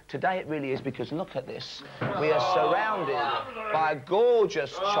awful. Today it really is, because look at this. We are surrounded by a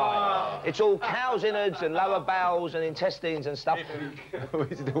gorgeous tripe. It's all cow's innards and lower bowels and intestines and stuff.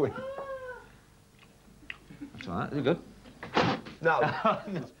 What is it doing? That's all right. Is it good? No.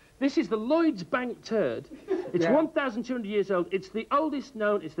 This is the Lloyd's Bank turd. It's 1,200 years old. It's the oldest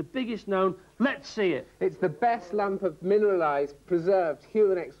known. It's the biggest known. Let's see it. It's the best lump of mineralised, preserved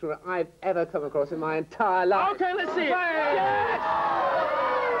human excrement I've ever come across in my entire life. OK, let's see it. Yes!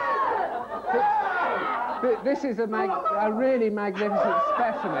 This is a really magnificent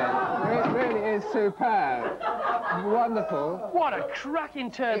specimen. It really is superb. Wonderful. What a cracking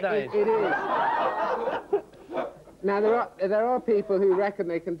turd that is. It is. Now, there are people who reckon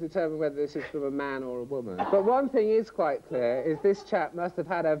they can determine whether this is from a man or a woman. But one thing is quite clear, is this chap must have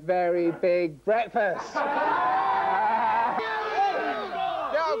had a very big breakfast. Now,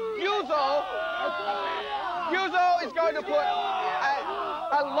 Yuzo is going to put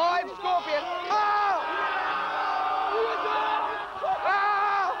a live scorpion... Oh!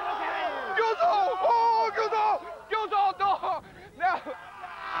 Oh! Yuzo! Oh, Yuzo! Yuzo, no!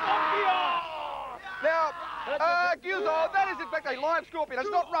 Now, Yuzo, that is in fact a live scorpion. It's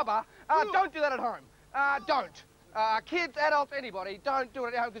not rubber. Don't do that at home. Don't. Kids, adults, anybody, don't do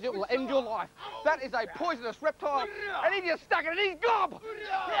it at home because it will end your life. That is a poisonous reptile, and if you're stuck in it, he's gob!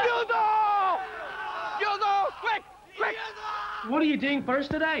 Yuzo! Yuzo, quick, quick! What are you doing for us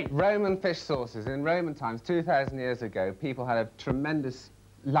today? Roman fish sauces. In Roman times, 2,000 years ago, people had a tremendous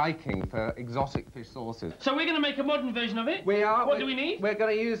liking for exotic fish sauces. So we're going to make a modern version of it? We are. What do we need? We're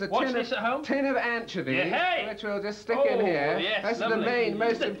going to use a tin of anchovies, which we'll just stick in here. Yes, that's the main,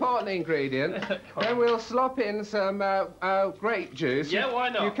 most important ingredient. Then we'll slop in some grape juice. Yeah, why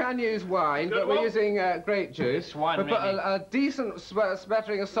not? You can use wine, but we're using grape juice. Wine, we'll put a decent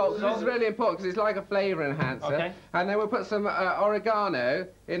smattering of salt. This is really important because it's like a flavour enhancer. Okay. And then we'll put some oregano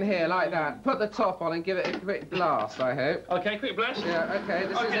in here like that. Put the top on and give it a quick blast, I hope. Okay, quick blast. Yeah, okay.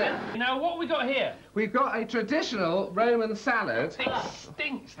 This is it. Now, what have we got here? We've got a traditional Roman salad. It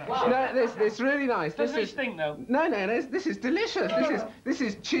stinks. No, it's really nice. Doesn't it stink, though? No, this is delicious. This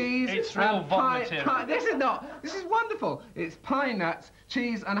is cheese. It's real vomit. This is not. This is wonderful. It's pine nuts,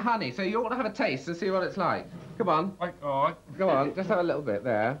 cheese, and honey. So you ought to have a taste and see what it's like. Come on. Go on. Just have a little bit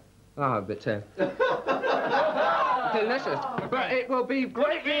there. I'll have a bit too. Delicious, but it will be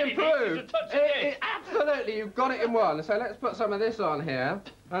greatly improved. Absolutely, you've got it in one. So let's put some of this on here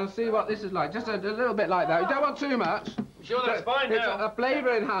and see what this is like. Just a little bit like that. You don't want too much. Sure, that's fine It's now. a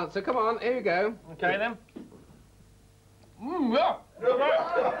flavour enhancer. Come on, here you go. Okay then. Yeah.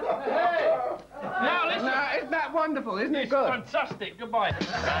 Hey. Now listen. Now, isn't that wonderful? Isn't it It's good? fantastic. Goodbye.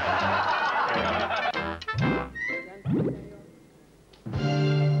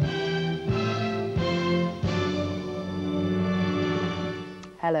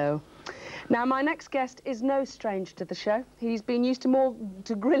 Hello. Now, my next guest is no stranger to the show. He's been used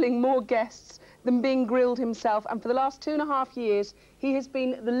to grilling more guests than being grilled himself, and for the last 2.5 years, he has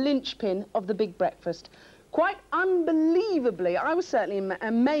been the linchpin of the Big Breakfast. Quite unbelievably, I was certainly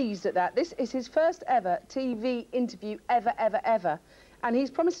amazed at that. This is his first ever TV interview ever, and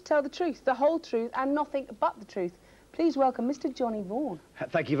he's promised to tell the truth, the whole truth, and nothing but the truth. Please welcome Mr. Johnny Vaughan.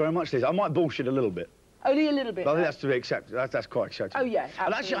 Thank you very much, Liz. I might bullshit a little bit. Only a little bit. But I think that's to be accepted. That's quite acceptable. Oh, yeah, absolutely.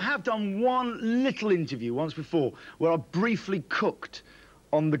 And actually, I have done one little interview once before where I briefly cooked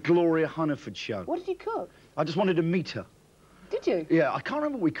on the Gloria Hunniford show. What did you cook? I just wanted to meet her. Did you? Yeah, I can't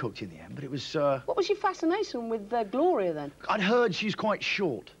remember what we cooked in the end, but it was... What was your fascination with Gloria, then? I'd heard she's quite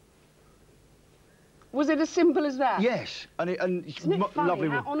short. Was it as simple as that? Yes, and Isn't it funny lovely.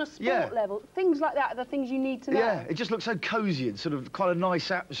 how on a sport level, things like that are the things you need to know? Yeah, it just looked so cosy and sort of quite a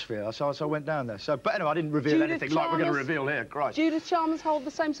nice atmosphere, so I went down there. So, but anyway, I didn't reveal anything like we're going to reveal here, Christ. Judith Chalmers hold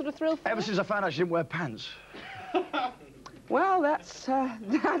the same sort of thrill for Ever since I found out she didn't wear pants. Well,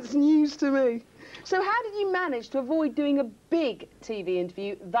 that's news to me. So how did you manage to avoid doing a big TV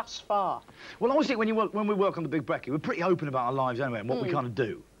interview thus far? Well, obviously, when we work on the Big Brekkie, we're pretty open about our lives anyway and what we kind of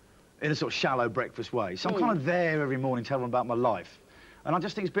do, in a sort of shallow breakfast way. So I'm kind of there every morning telling them about my life. And I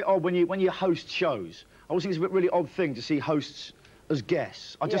just think it's a bit odd when you host shows. I always think it's a really odd thing to see hosts as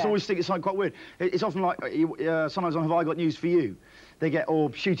guests. I just always think it's something quite weird. It's often like, sometimes on Have I Got News For You, they get,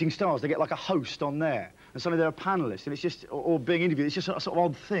 or Shooting Stars, they get like a host on there. And suddenly they're a panellist, and it's just, or being interviewed, it's just a sort of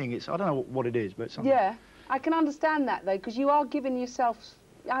odd thing. I don't know what it is, but it's something. Yeah, I can understand that, though, because you are giving yourself,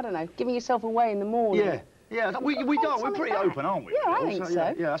 I don't know, giving yourself away in the morning. Yeah. Yeah, we're pretty open, aren't we? Yeah, I think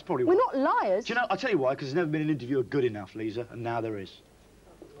so. Yeah, that's probably We're why. not liars. Do you know, I'll tell you why, because there's never been an interviewer good enough, Liza, and now there is.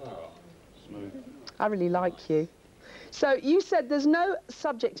 Oh, smooth. I really like you. So you said there's no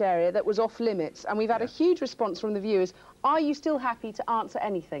subject area that was off limits, and we've had a huge response from the viewers. Are you still happy to answer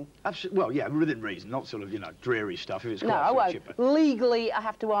anything? Absolutely. Well, yeah, within reason, not sort of, you know, dreary stuff. If it's no, I won't. Legally, I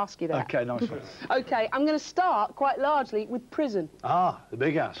have to ask you that. Okay, nice one. Okay, I'm going to start quite largely with prison. Ah, the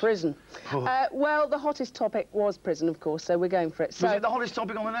big ass. Prison. Oh. Well, the hottest topic was prison, of course, so we're going for it. So, was it the hottest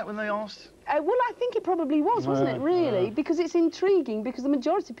topic on the net when they asked? Well, I think it probably was, wasn't it, really? Because it's intriguing, because the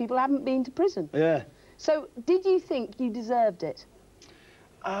majority of people haven't been to prison. Yeah. So, did you think you deserved it?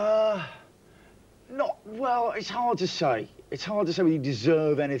 Not, well, it's hard to say. It's hard to say whether you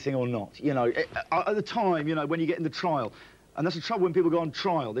deserve anything or not. You know, at the time, you know, when you get in the trial, and that's the trouble when people go on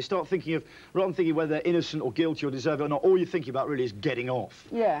trial, they start thinking of, rather than thinking whether they're innocent or guilty or deserve it or not, all you're thinking about really is getting off.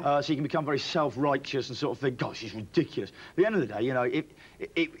 Yeah. So you can become very self-righteous and sort of think, gosh, it's ridiculous. At the end of the day, you know,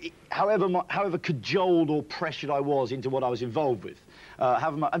 however cajoled or pressured I was into what I was involved with,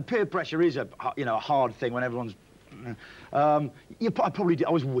 and peer pressure is a hard thing when everyone's I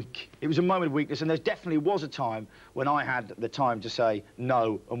was weak. It was a moment of weakness, and there definitely was a time when I had the time to say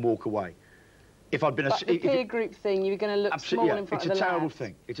no and walk away. If I'd been the peer group thing, you were going to look small in front of the It's a terrible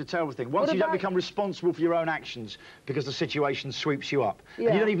thing. It's a terrible thing. Once you don't become responsible for your own actions because the situation sweeps you up, and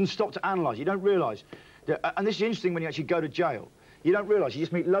you don't even stop to analyse, you don't realise. And this is interesting when you actually go to jail. You don't realise, you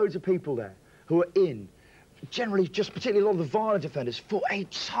just meet loads of people there who are in, generally just particularly a lot of the violent offenders, for a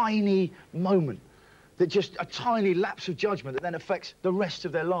tiny moment. That just a tiny lapse of judgment that then affects the rest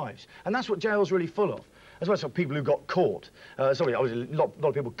of their lives. And that's what jail's really full of. As well as people who got caught. Sorry, obviously, a lot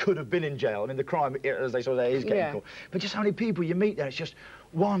of people could have been in jail. I mean, the crime, as they saw there, is getting caught. But just how many people you meet there, it's just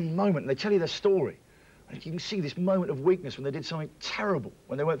one moment, and they tell you their story. And you can see this moment of weakness when they did something terrible,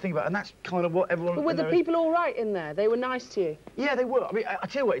 when they weren't thinking about it. And that's kind of what everyone... But were the people all right in there? They were nice to you? Yeah, they were. I mean, I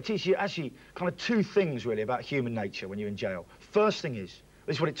tell you what, it teaches you actually kind of two things, really, about human nature when you're in jail. First thing is,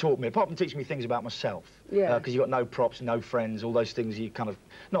 this is what it taught me, apart from teaching me things about myself. Yeah. Because you've got no props, no friends, all those things you kind of,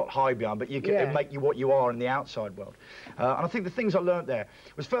 not hide behind, but it make you what you are in the outside world. And I think the things I learnt there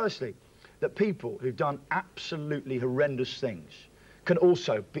was, firstly, that people who've done absolutely horrendous things can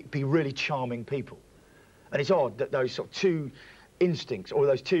also be really charming people. And it's odd that those sort of two instincts, or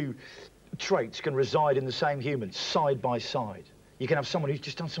those two traits, can reside in the same human, side by side. You can have someone who's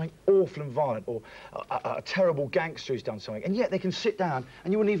just done something awful and violent, or a terrible gangster who's done something, and yet they can sit down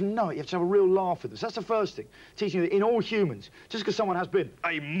and you wouldn't even know it. You have to have a real laugh with them. So that's the first thing, teaching you that in all humans, just because someone has been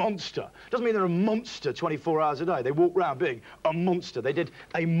a monster, doesn't mean they're a monster 24 hours a day. They walk around being a monster. They did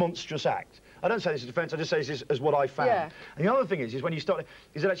a monstrous act. I don't say this as defence, I just say this as what I found. Yeah. And the other thing is when you start,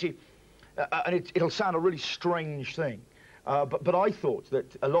 is that actually, and it'll sound a really strange thing, but I thought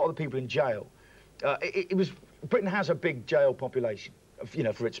that a lot of the people in jail, Britain has a big jail population, you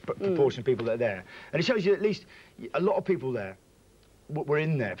know, for its proportion of people that are there. And it shows you at least a lot of people there were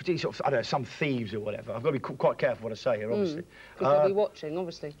in there, particularly sort of, I don't know, some thieves or whatever. I've got to be quite careful what I say here, obviously. Because they'll be watching,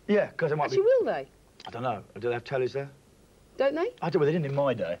 obviously. Yeah, because they might Actually, will they? I don't know. Do they have tellies there? Don't they? I don't know, they didn't in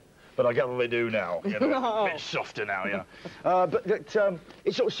my day. But I get what they do now, you know. A bit softer now, you know. But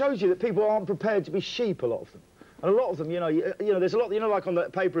it sort of shows you that people aren't prepared to be sheep, a lot of them. And a lot of them, you know, there's a lot, you know, like on the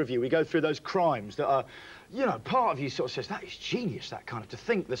paper review, we go through those crimes that are, you know, part of you sort of says, that is genius, that kind of, to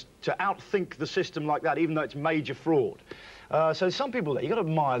think this, to outthink the system like that, even though it's major fraud. So some people there, you've got to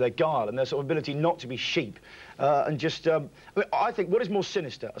admire their guile and their sort of ability not to be sheep. And just, I mean, I think, what is more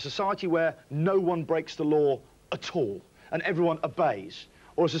sinister? A society where no one breaks the law at all and everyone obeys,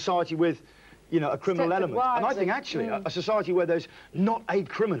 or a society with, you know, a criminal element? And I think, actually, a society where there's not a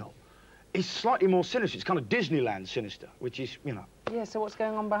criminal is slightly more sinister. It's kind of Disneyland sinister, which is, you know... Yeah, so what's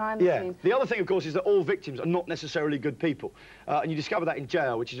going on behind the scenes? The other thing, of course, is that all victims are not necessarily good people. And you discover that in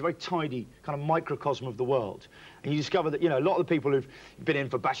jail, which is a very tidy kind of microcosm of the world. And you discover that, you know, a lot of the people who've been in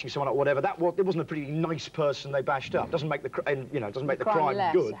for bashing someone up or whatever, it wasn't a pretty nice person they bashed up. Doesn't make the, you know, doesn't make the crime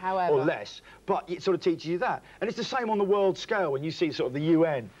less, good however. or less. But it sort of teaches you that. And it's the same on the world scale when you see sort of the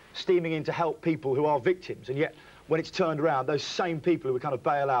UN steaming in to help people who are victims, and yet when it's turned around, those same people who we kind of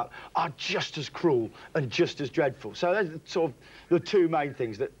bail out are just as cruel and just as dreadful. So those are sort of the two main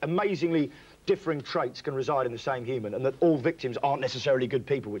things, that amazingly differing traits can reside in the same human, and that all victims aren't necessarily good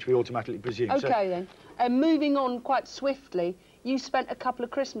people, which we automatically presume. OK, then. And moving on quite swiftly, you spent a couple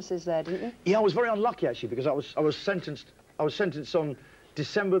of Christmases there, didn't you? Yeah, I was very unlucky, actually, because I was sentenced on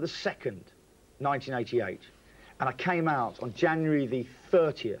December the 2nd, 1988, and I came out on January the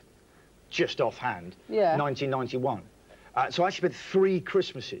 30th, just offhand, 1991. So I actually spent 3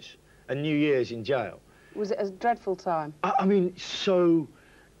 Christmases and New Year's in jail. Was it a dreadful time? I mean, so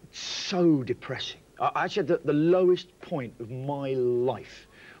depressing. I actually had the lowest point of my life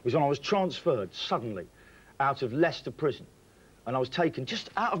was when I was transferred suddenly out of Leicester prison, and I was taken just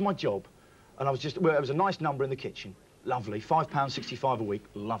out of my job, and I was just, well, there was a nice number in the kitchen, lovely, £5.65 a week,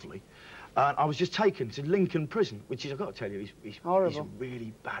 lovely. And I was just taken to Lincoln prison, which is, I've got to tell you, is a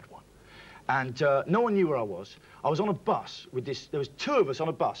really bad one. And no one knew where I was. I was on a bus with this, there was 2 of us on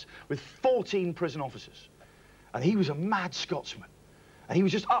a bus with 14 prison officers. And he was a mad Scotsman. And he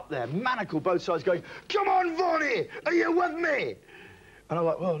was just up there, manacled both sides, going, "Come on, Vaughan, are you with me?" And I'm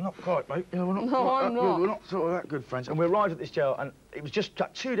like, well, not quite, mate. You know, we're not sort of that good friends. And we arrived at this jail, and it was just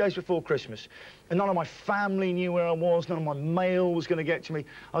like 2 days before Christmas, and none of my family knew where I was, none of my mail was going to get to me.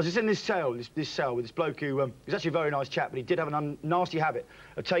 I was just in this cell with this bloke who was actually a very nice chap, but he did have a nasty habit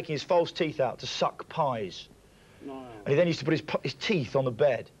of taking his false teeth out to suck pies. No. And he then used to put his teeth on the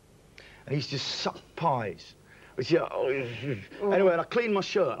bed, and he used to just suck pies. Which, anyway, and I cleaned my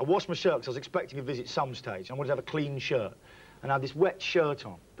shirt. I washed my shirt because I was expecting a visit some stage. I wanted to have a clean shirt. And I had this wet shirt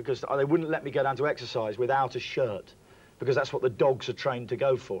on because they wouldn't let me go down to exercise without a shirt, because that's what the dogs are trained to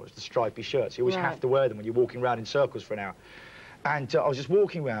go for, is the stripy shirts. You always have to wear them when you're walking around in circles for an hour. And I was just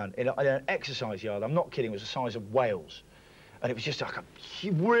walking around in an exercise yard. I'm not kidding, it was the size of Wales. And it was just like a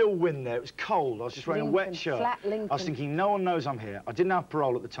real wind there. It was cold. I was just wearing a wet shirt. I was thinking, no one knows I'm here. I didn't have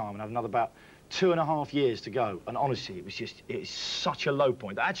parole at the time, and I had another about 2.5 years to go. And honestly, it's such a low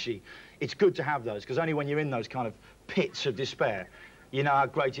point. Actually, it's good to have those, because only when you're in those kind of pits of despair, you know how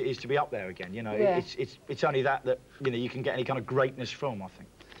great it is to be up there again. You know, it's only that you know you can get any kind of greatness from, I think.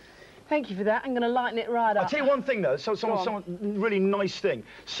 Thank you for that. I'm going to lighten it right up. I'll tell you one thing, though. Someone really nice thing.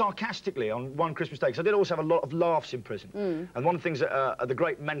 Sarcastically, on one Christmas day, because I did also have a lot of laughs in prison. And one of the things that the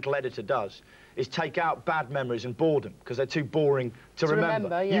great mental editor does is take out bad memories and boredom, because they're too boring to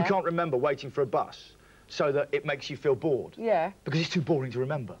remember. You can't remember waiting for a bus, so that it makes you feel bored. Yeah. Because it's too boring to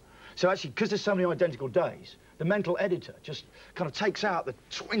remember. So actually, because there's so many identical days, the mental editor just kind of takes out the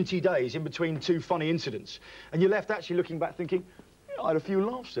 20 days in between 2 funny incidents, and you're left actually looking back thinking, I had a few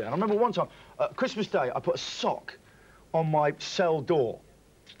laughs there. And I remember one time, Christmas Day, I put a sock on my cell door,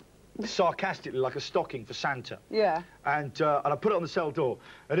 sarcastically, like a stocking for Santa. Yeah. And I put it on the cell door.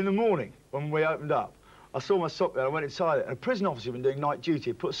 And in the morning, when we opened up, I saw my sock there, I went inside it, and a prison officer who had been doing night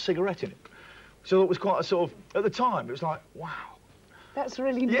duty had put a cigarette in it. So it was quite a sort of, at the time, it was like, wow. That's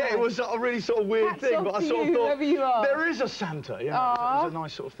really nice. Yeah, it was a really sort of weird thing, but I sort of thought, there is a Santa, you know, it was a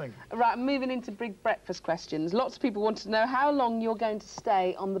nice sort of thing. Right, I'm moving into big breakfast questions. Lots of people want to know how long you're going to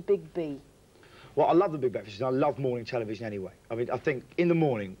stay on the Big B. Well, I love the big breakfast, and I love morning television anyway. I mean, I think in the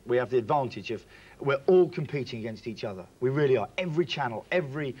morning we have the advantage of we're all competing against each other. We really are. Every channel,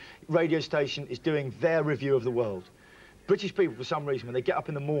 every radio station is doing their review of the world. British people, for some reason, when they get up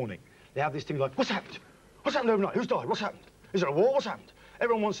in the morning, they have this thing like, what's happened? What's happened overnight? Who's died? What's happened? Is there a war? What's happened?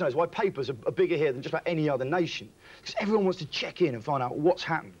 Everyone wants to know why papers are bigger here than just about any other nation. Because everyone wants to check in and find out what's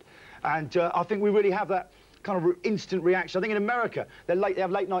happened. And I think we really have that kind of instant reaction. I think in America, they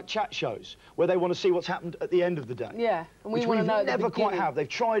have late-night chat shows where they want to see what's happened at the end of the day. Yeah, and we which want to know at the never quite beginning. have. They've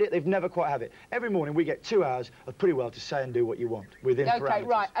tried it, they've never quite have it. Every morning we get 2 hours of pretty well to say and do what you want within parameters. Okay,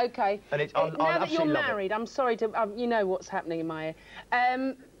 right, okay. And it's, now that you're absolutely love it. married, I'm sorry to... you know what's happening in my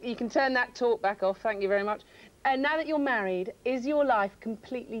ear. You can turn that talk back off, thank you very much. And now that you're married, is your life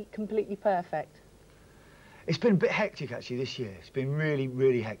completely perfect? It's been a bit hectic, actually, this year. It's been really,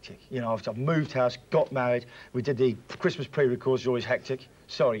 really hectic. You know, I've moved house, got married. We did the Christmas pre-records, always hectic.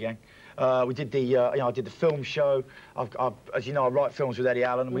 Sorry, gang. We did the, you know, I did the film show. As you know, I write films with Eddie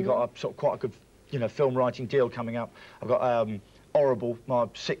Allen, and we've got a, sort of quite a good, you know, film writing deal coming up. I've got Horrible, my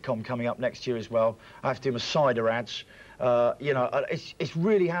sitcom, coming up next year as well. I have to do my cider ads. You know, it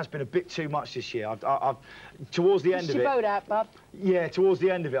really has been a bit too much this year. I've towards the end of it. Push your boat out, bub. Yeah, towards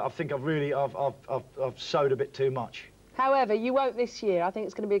the end of it, I think I've really, I've sowed a bit too much. However, you won't this year. I think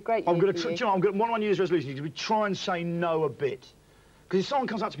it's going to be a great year. I'm going to, you know, one of my New Year's resolutions is to try and say no a bit. Because if someone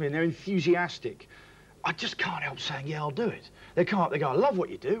comes up to me and they're enthusiastic, I just can't help saying, yeah, I'll do it. They can't. They go, I love what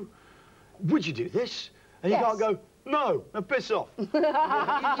you do. Would you do this? And you can't go, no, now piss off. you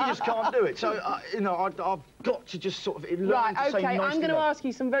just can't do it. So, you know, I've got to just sort of learn to say okay, I'm going to ask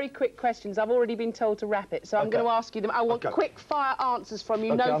you some very quick questions. I've already been told to wrap it, so I'm going to ask you them. I want quick-fire answers from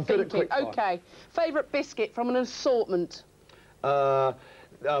you, no I'm good thinking. at quick-fire. Okay. Favourite biscuit from an assortment?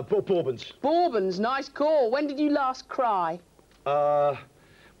 Bourbons. Bourbons, nice call. When did you last cry?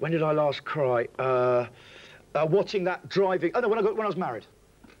 When did I last cry? Watching that driving... Oh, no, when I was married.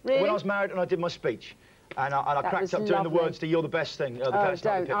 Really? When I was married and I did my speech. And I cracked up doing the words to You're the Best thing. The best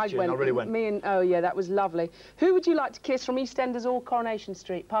don't. I really went. Oh, yeah, that was lovely. Who would you like to kiss from EastEnders or Coronation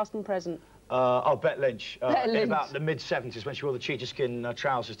Street, past and present? Bet Lynch. Bet Lynch. In about the mid-70s when she wore the cheetah skin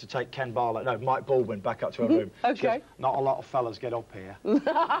trousers to take Mike Baldwin back up to her room. Okay. She goes, not a lot of fellas get up here.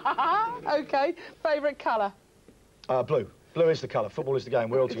 Okay. Favourite colour? Blue. Blue is the colour. Football is the game.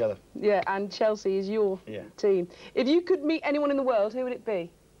 We're all together. Yeah, and Chelsea is your team. If you could meet anyone in the world, who would it be?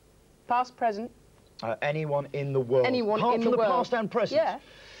 Past, present? Anyone in the world. Anyone Apart in from the world. Past and present.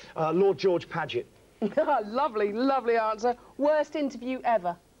 Yeah. Lord George Paget. Lovely, lovely answer. Worst interview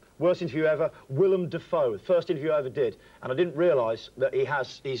ever? Worst interview ever, Willem Dafoe. First interview I ever did, and I didn't realise that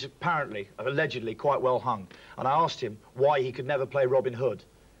he's apparently, allegedly, quite well hung. And I asked him why he could never play Robin Hood.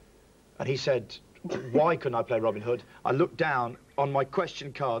 And he said, why couldn't I play Robin Hood? I looked down on my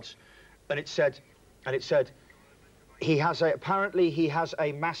question cards, and it said, apparently he has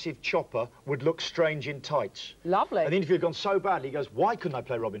a massive chopper, would look strange in tights. Lovely. And the interview had gone so badly, he goes, why couldn't I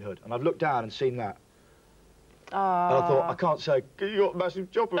play Robin Hood? And I've looked down and seen that. And I thought, I can't say, you got a massive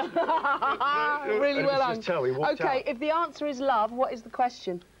chopper. Really well done. Just tell me, walked out. If the answer is love, what is the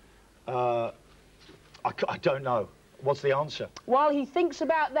question? I don't know. What's the answer? While he thinks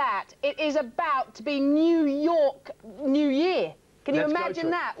about that, it is about to be New York New Year. Can you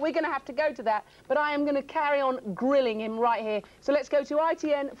imagine that? We're going to have to go to that, but I am going to carry on grilling him right here. So let's go to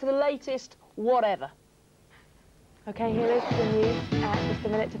ITN for the latest whatever. OK, here is the news at just a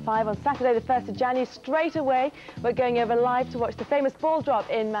minute to 5 on Saturday, the 1st of January. Straight away, we're going over live to watch the famous ball drop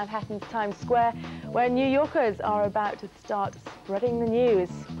in Manhattan's Times Square, where New Yorkers are about to start spreading the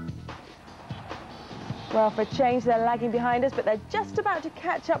news. Well, for a change, they're lagging behind us, but they're just about to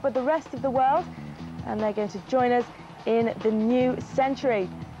catch up with the rest of the world, and they're going to join us in the new century.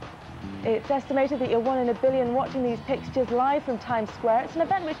 It's estimated that you're 1 in a billion watching these pictures live from Times Square. It's an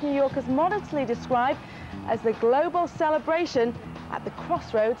event which New Yorkers modestly describe as the global celebration at the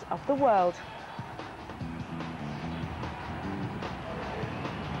crossroads of the world.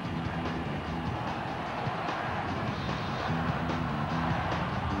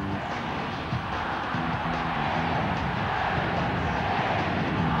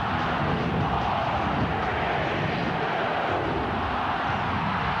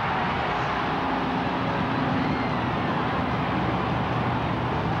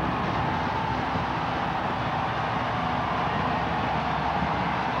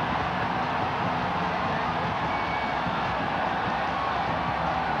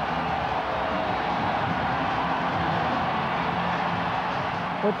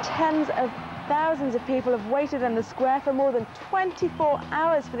 Well, tens of thousands of people have waited in the square for more than 24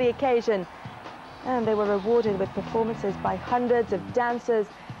 hours for the occasion. And they were rewarded with performances by hundreds of dancers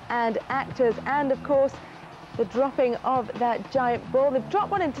and actors. And, of course, the dropping of that giant ball. They've dropped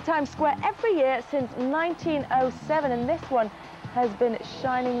one into Times Square every year since 1907. And this one has been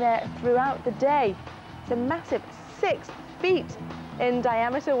shining there throughout the day. It's a massive 6 feet in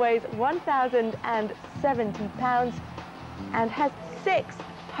diameter, weighs 1,070 pounds, and has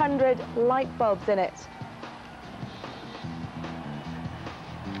 600 light bulbs in it.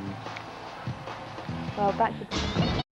 Well, back to...